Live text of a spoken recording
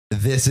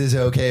This is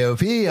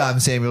OKOP.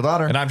 I'm Samuel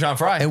Donner. And I'm John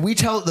Fry. And we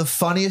tell the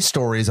funniest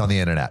stories on the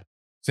internet.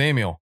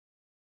 Samuel.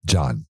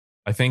 John.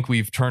 I think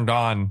we've turned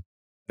on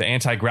the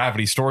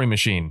anti-gravity story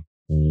machine.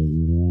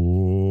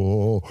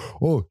 Oh,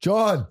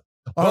 John.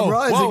 I'm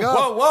rising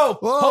up. Whoa.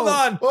 Hold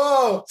on.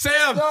 Whoa.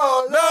 Sam.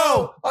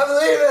 No. I'm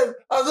leaving.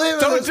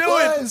 Don't this do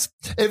place.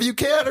 If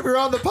you're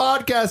on the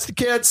podcast, you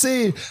can't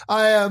see.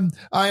 I am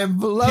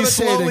levitating. He's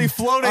slowly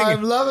floating.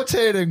 I'm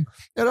levitating.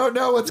 I don't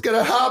know what's going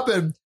to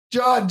happen.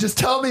 John, just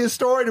tell me a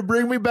story to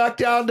bring me back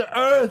down to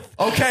earth.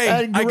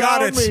 Okay, and I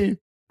got it. Me,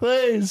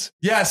 please.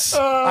 Yes,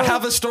 I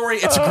have a story.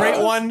 It's a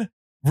great one.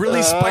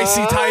 Really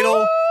spicy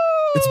title.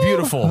 It's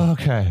beautiful.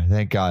 Okay,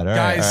 thank God. All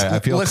Guys, right. I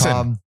feel listen.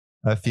 calm.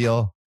 I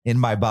feel in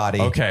my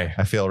body. Okay.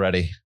 I feel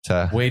ready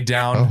to weigh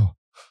down.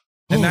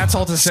 And that's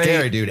all to say.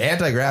 Scary, dude.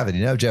 Anti-gravity,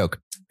 no joke.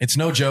 It's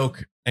no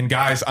joke. And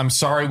guys, I'm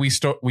sorry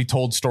we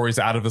told stories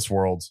out of this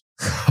world.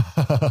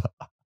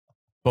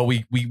 But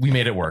we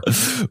made it work.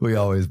 We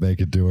always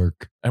make it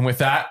work. And with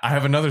that, I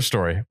have another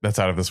story that's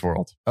out of this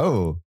world.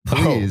 Oh,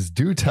 please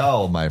do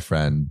tell, my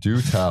friend.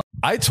 Do tell.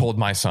 I told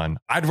my son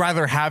I'd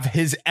rather have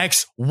his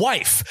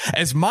ex-wife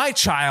as my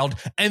child,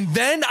 and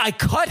then I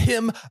cut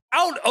him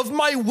out of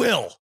my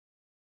will.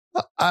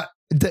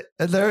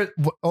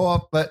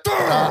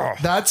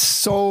 That's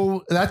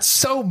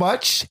so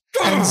much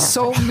and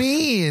so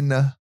mean.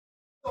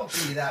 Don't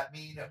be that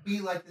mean.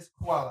 Be like this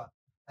koala.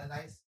 A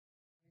nice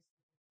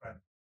friend.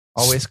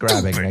 Always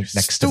grabbing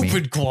next to me.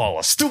 Stupid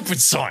koala. Stupid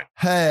son.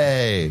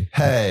 Hey.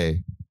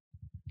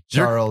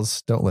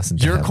 Charles, don't listen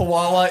to your him.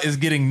 Koala is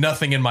getting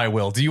nothing in my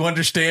will. Do you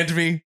understand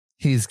me?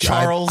 He's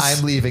Charles.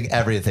 I'm leaving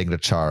everything to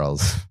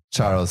Charles.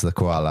 Charles the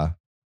koala.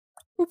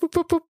 Boop, boop,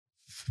 boop, boop.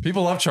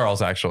 People love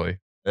Charles, actually.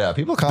 Yeah,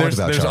 people comment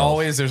about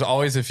Charles. There's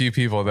always a few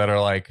people that are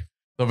like,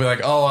 they'll be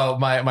like, oh,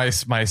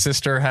 my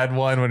sister had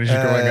one when she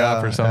was growing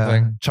up or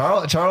something.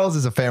 Charles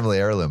is a family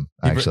heirloom,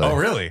 actually. Oh,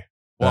 really?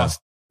 Well,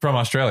 from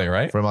Australia,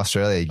 right? From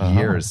Australia,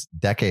 years,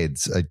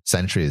 decades,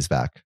 centuries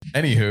back.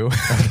 Anywho.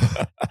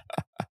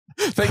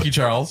 Thank you,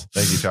 Charles.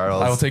 Thank you,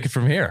 Charles. I will take it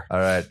from here. All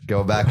right.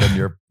 Go back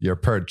on your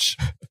perch.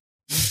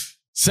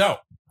 So,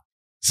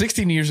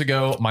 16 years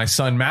ago, my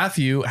son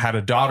Matthew had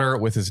a daughter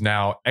with his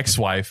now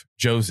ex-wife,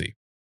 Josie.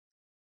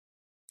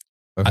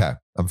 Okay.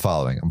 I'm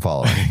following.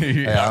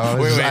 Yeah.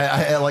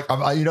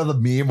 Wait. You know the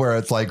meme where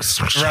it's like,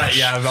 right.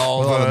 Yeah.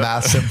 All the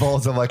math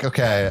symbols. I'm like,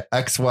 okay,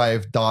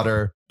 ex-wife,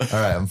 daughter. All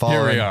right. I'm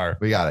following. Here we are.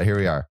 We got it. Here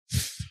we are.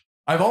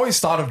 I've always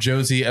thought of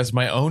Josie as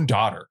my own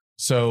daughter.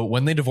 So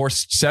when they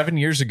divorced 7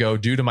 years ago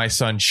due to my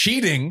son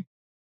cheating,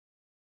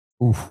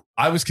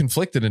 I was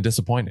conflicted and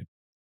disappointed.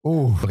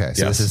 Ooh. Okay.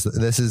 So yes.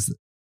 this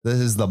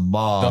is the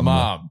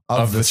mom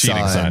of the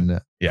cheating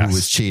son. Yes. Who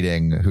was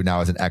cheating, who now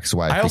is an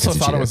ex-wife. I also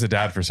thought it was a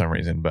dad for some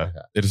reason, but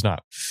it is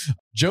not.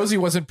 Josie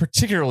wasn't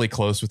particularly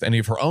close with any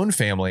of her own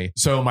family,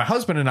 so my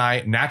husband and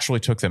I naturally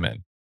took them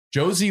in.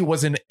 Josie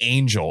was an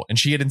angel, and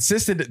she had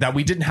insisted that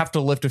we didn't have to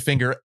lift a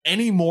finger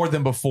any more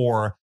than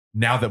before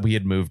now that we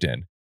had moved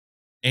in.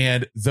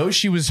 And though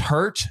she was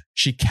hurt,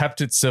 she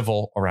kept it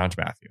civil around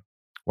Matthew.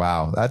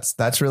 Wow,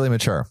 that's really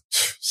mature.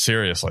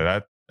 Seriously,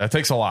 that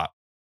takes a lot.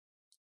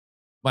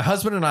 My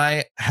husband and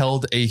I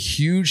held a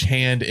huge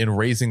hand in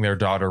raising their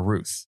daughter,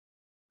 Ruth,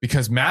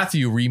 because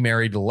Matthew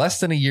remarried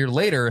less than a year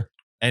later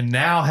and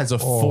now has a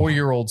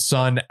 4-year-old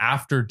son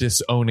after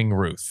disowning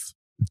Ruth.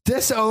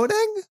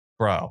 Disowning?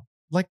 Bro,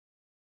 like,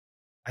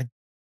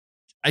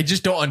 I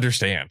just don't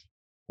understand.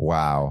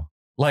 Wow.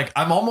 Like,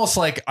 I'm almost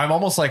like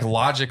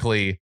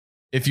logically,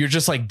 if you're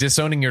just like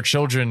disowning your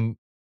children,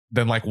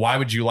 then like, why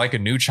would you like a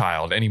new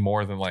child any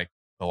more than like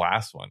the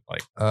last one?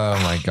 Like,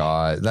 oh my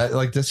God,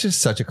 that's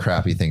just such a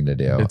crappy thing to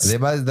do.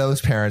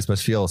 Those parents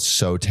must feel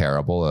so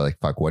terrible. They're like,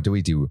 fuck, what do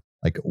we do?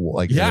 Like,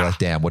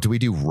 damn, what do we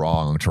do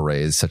wrong to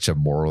raise such a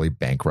morally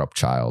bankrupt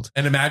child?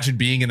 And imagine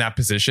being in that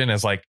position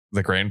as like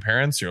the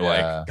grandparents. You're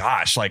like,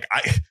 gosh, like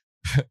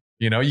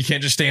you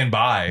can't just stand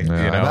by.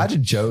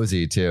 Imagine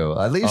Josie too.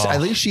 At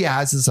least she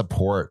has the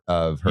support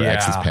of her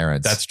ex's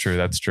parents.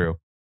 That's true.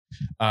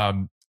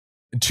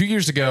 2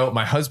 years ago,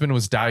 my husband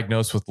was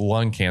diagnosed with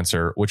lung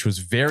cancer, which was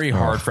very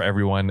hard for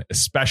everyone,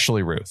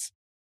 especially Ruth.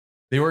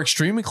 They were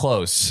extremely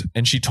close,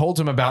 and she told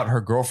him about her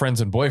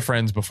girlfriends and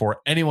boyfriends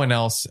before anyone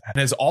else, and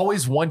has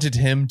always wanted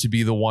him to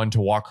be the one to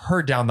walk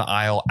her down the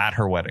aisle at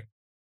her wedding.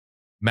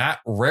 Matt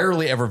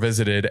rarely ever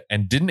visited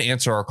and didn't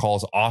answer our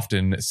calls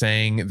often,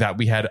 saying that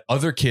we had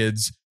other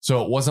kids,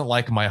 so it wasn't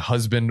like my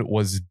husband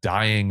was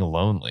dying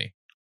lonely.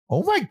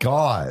 Oh my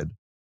God.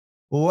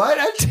 What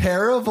a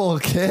terrible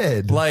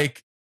kid.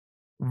 Like,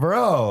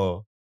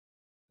 bro,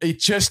 it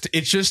just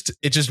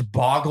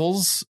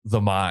boggles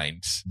the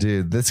mind.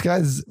 Dude, this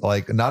guy's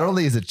like, not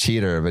only is a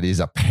cheater, but he's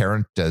a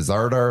parent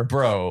deserter,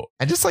 bro.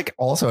 And just like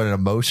also an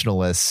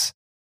emotionalist,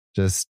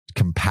 just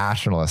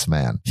compassionless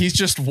man. He's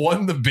just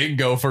won the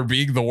bingo for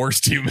being the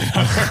worst human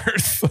on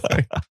earth.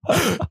 Like,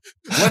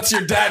 lets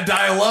your dad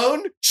die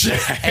alone?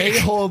 Check.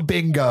 A-hole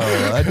bingo.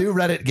 A new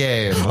Reddit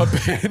game.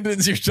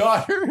 Abandons your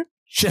daughter?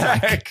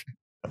 Check.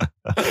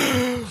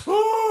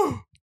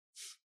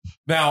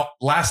 Now,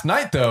 last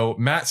night, though,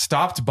 Matt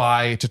stopped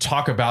by to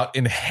talk about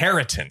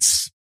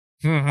inheritance.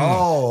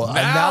 Oh,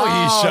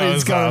 now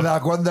he's coming up.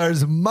 back when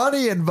there's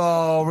money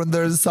involved, when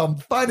there's some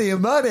funny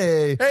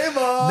money. Hey,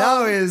 Mom.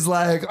 Now he's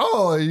like,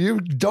 oh, you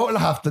don't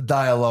have to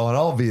die alone.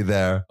 I'll be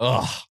there.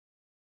 Ugh.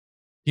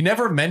 He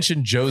never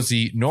mentioned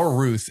Josie nor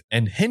Ruth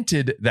and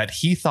hinted that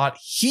he thought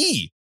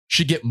he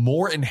should get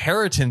more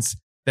inheritance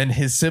than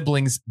his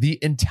siblings the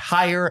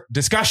entire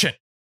discussion.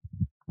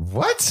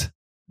 What?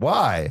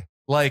 Why?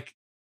 Like,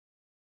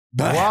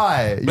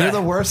 why? You're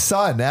the worst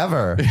son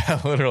ever.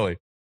 Yeah, literally.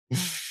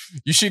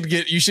 You should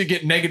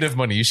get negative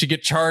money. You should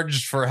get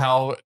charged for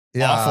how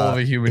awful of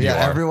a human you are.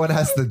 Everyone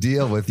has to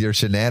deal with your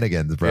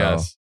shenanigans, bro.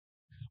 Yes.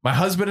 My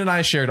husband and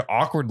I shared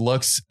awkward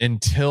looks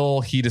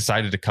until he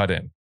decided to cut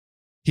in.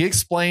 He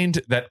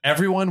explained that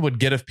everyone would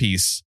get a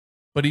piece,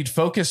 but he'd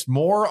focused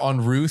more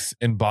on Ruth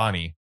and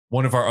Bonnie,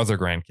 one of our other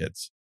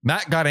grandkids.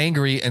 Matt got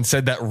angry and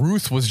said that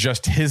Ruth was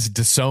just his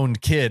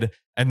disowned kid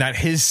and that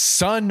his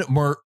son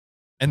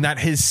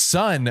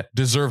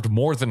deserved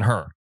more than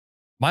her.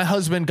 My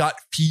husband got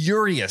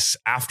furious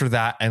after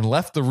that and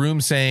left the room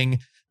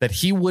saying that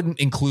he wouldn't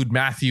include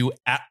Matthew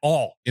at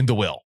all in the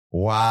will.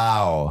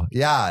 Wow.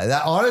 Yeah,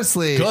 that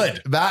honestly, good.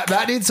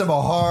 Matt needs some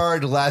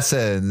hard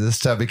lessons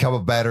to become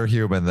a better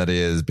human than he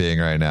is being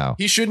right now.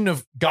 He shouldn't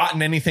have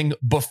gotten anything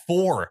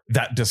before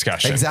that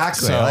discussion.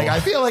 Exactly. So, like I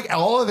feel like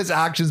all of his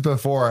actions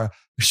before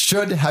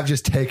should have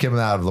just taken him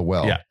out of the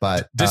will. Yeah.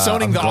 But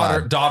disowning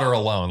the daughter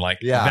alone, like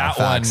that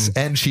facts. one.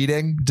 And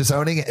cheating,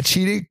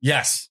 cheating.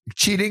 Yes.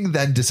 Cheating,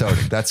 then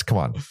disowning. That's come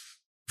on.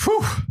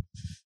 Whew.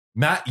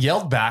 Matt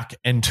yelled back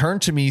and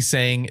turned to me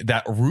saying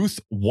that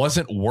Ruth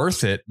wasn't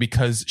worth it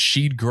because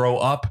she'd grow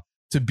up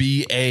to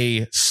be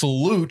a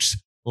salute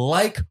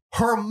like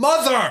her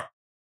mother.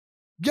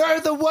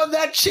 You're the one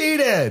that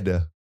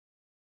cheated.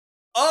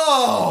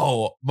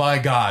 Oh my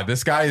God.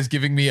 This guy is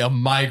giving me a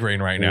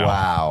migraine right now.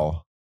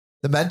 Wow.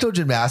 The mental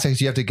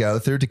gymnastics you have to go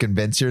through to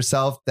convince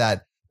yourself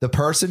that the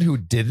person who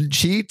didn't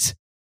cheat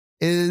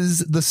is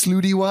the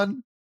slutty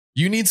one.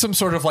 You need some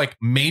sort of like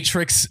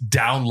Matrix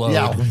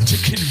download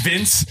to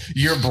convince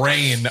your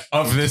brain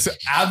of this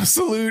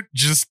absolute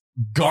just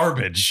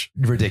garbage.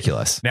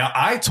 Ridiculous. Now,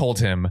 I told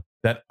him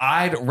that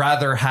I'd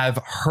rather have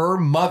her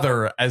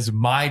mother as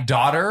my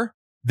daughter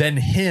than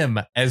him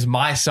as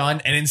my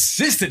son and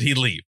insisted he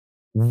leave.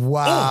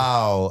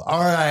 Wow.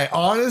 All right.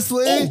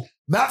 Honestly,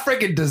 Matt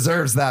freaking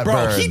deserves that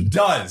burn. He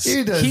does.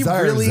 He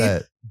deserves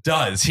it.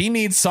 Does. He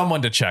needs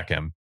someone to check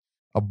him.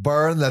 A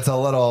burn that's a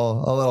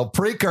little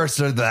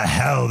precursor to the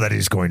hell that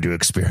he's going to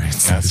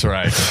experience. That's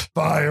right.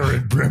 Fire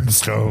and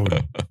brimstone.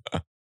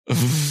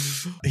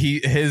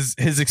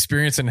 His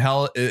experience in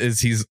hell is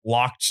he's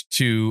locked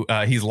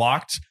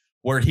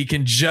where he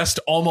can just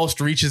almost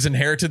reach his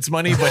inheritance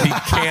money, but he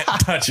can't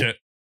touch it.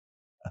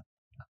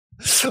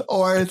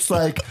 Or it's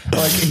like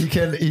he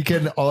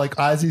can like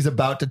as he's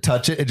about to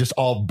touch it, it just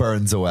all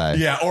burns away.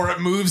 Yeah, or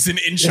it moves an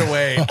inch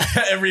away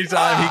every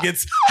time. He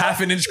gets half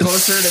an inch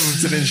closer and it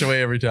moves an inch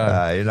away every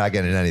time. You're not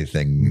getting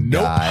anything,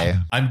 guy.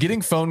 I'm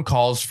getting phone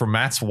calls from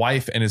Matt's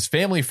wife and his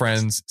family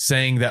friends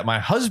saying that my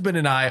husband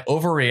and I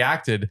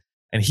overreacted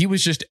and he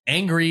was just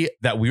angry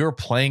that we were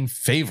playing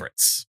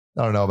favorites.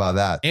 I don't know about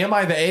that. Am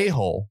I the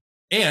a-hole?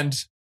 And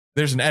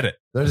there's an edit.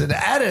 There's an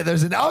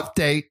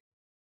update.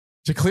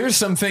 To clear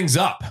some things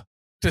up.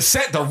 To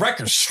set the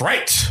record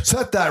straight.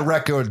 Set that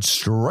record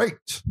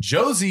straight.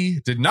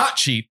 Josie did not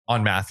cheat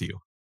on Matthew.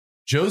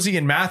 Josie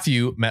and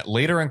Matthew met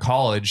later in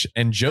college,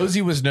 and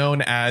Josie was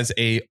known as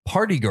a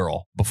party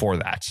girl before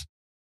that.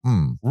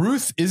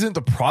 Ruth isn't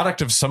the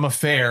product of some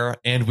affair,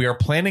 and we are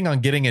planning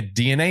on getting a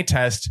DNA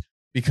test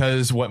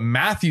because what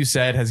Matthew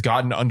said has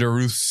gotten under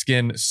Ruth's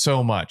skin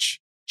so much.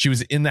 She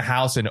was in the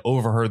house and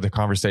overheard the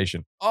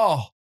conversation.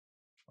 Oh,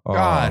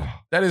 God.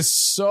 That is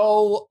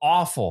so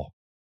awful.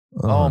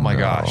 Oh my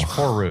gosh.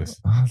 Poor Ruth.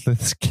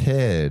 This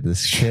kid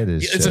is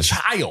it's a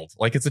child.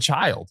 Like it's a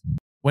child.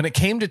 When it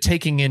came to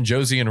taking in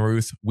Josie and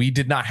Ruth, we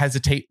did not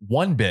hesitate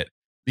one bit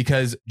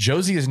because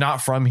Josie is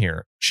not from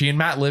here. She and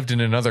Matt lived in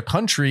another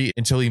country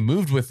until he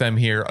moved with them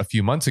here a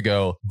few months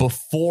ago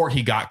before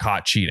he got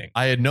caught cheating.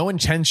 I had no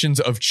intentions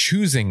of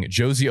choosing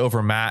Josie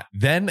over Matt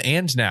then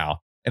and now,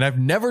 and I've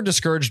never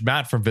discouraged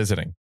Matt from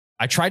visiting.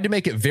 I tried to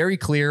make it very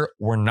clear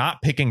we're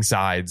not picking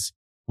sides.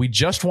 We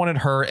just wanted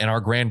her and our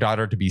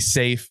granddaughter to be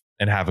safe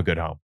and have a good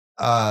home.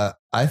 I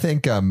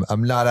think I'm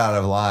not out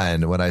of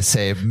line when I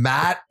say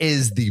Matt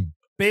is the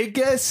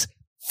biggest,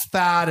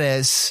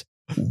 fattest,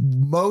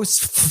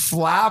 most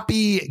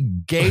flappy,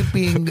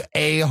 gaping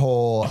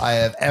a-hole I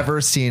have ever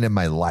seen in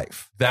my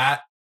life.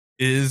 That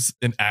is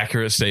an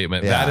accurate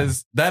statement. Yeah.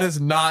 That is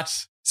not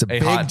it's a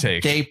big, hot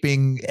take.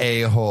 Gaping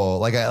a-hole.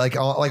 Like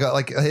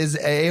his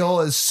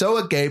a-hole is so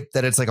agape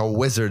that it's like a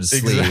wizard's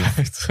sleeve.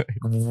 Exactly.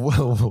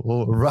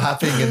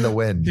 Wrapping in the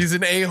wind. He's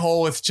an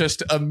a-hole with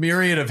just a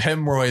myriad of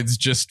hemorrhoids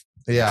just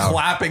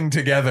clapping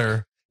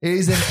together.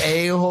 He's an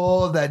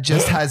a-hole that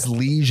just has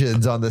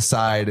lesions on the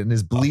side and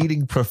is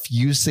bleeding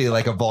profusely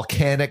like a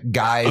volcanic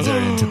geyser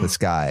into the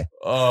sky.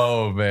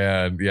 Oh,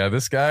 man. Yeah,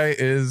 this guy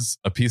is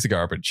a piece of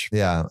garbage.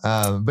 Yeah.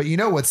 But you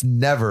know what's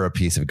never a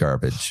piece of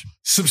garbage?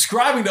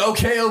 Subscribing to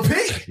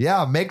OKOP.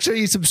 Yeah. Make sure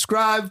you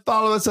subscribe,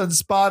 follow us on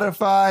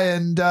Spotify,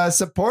 and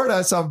support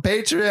us on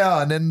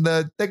Patreon and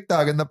the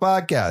TikTok and the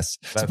podcast.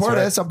 Support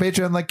us on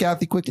Patreon like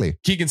Kathy Quickly.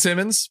 Keegan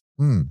Simmons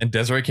and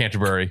Desiree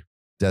Canterbury.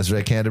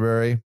 Desiree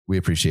Canterbury, we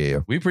appreciate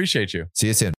you. We appreciate you. See you soon.